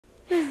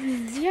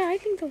Yeah, I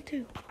think so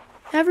too.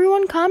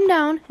 Everyone calm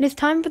down. It is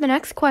time for the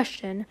next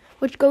question,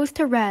 which goes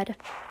to Red.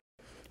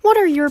 What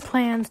are your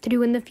plans to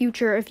do in the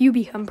future if you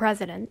become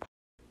president?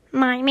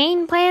 My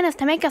main plan is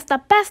to make us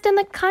the best in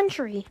the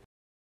country.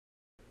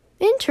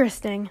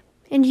 Interesting.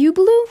 And you,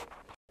 Blue?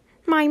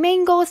 My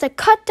main goal is to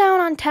cut down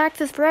on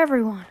taxes for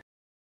everyone.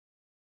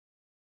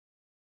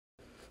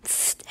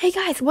 Hey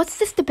guys, what's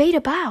this debate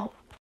about?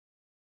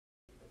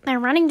 They're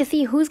running to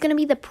see who's going to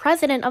be the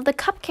president of the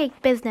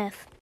cupcake business.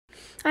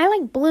 I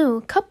like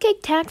Blue.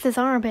 Cupcake taxes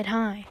are a bit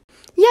high.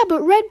 Yeah,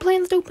 but Red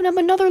plans to open up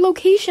another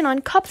location on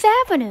Cups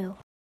Avenue.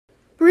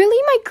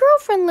 Really? My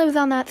girlfriend lives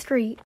on that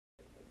street.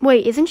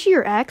 Wait, isn't she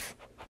your ex?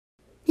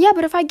 Yeah,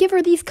 but if I give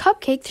her these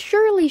cupcakes,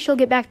 surely she'll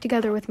get back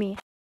together with me.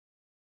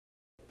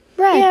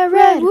 Red, yeah,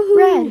 red,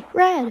 woohoo.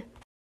 red.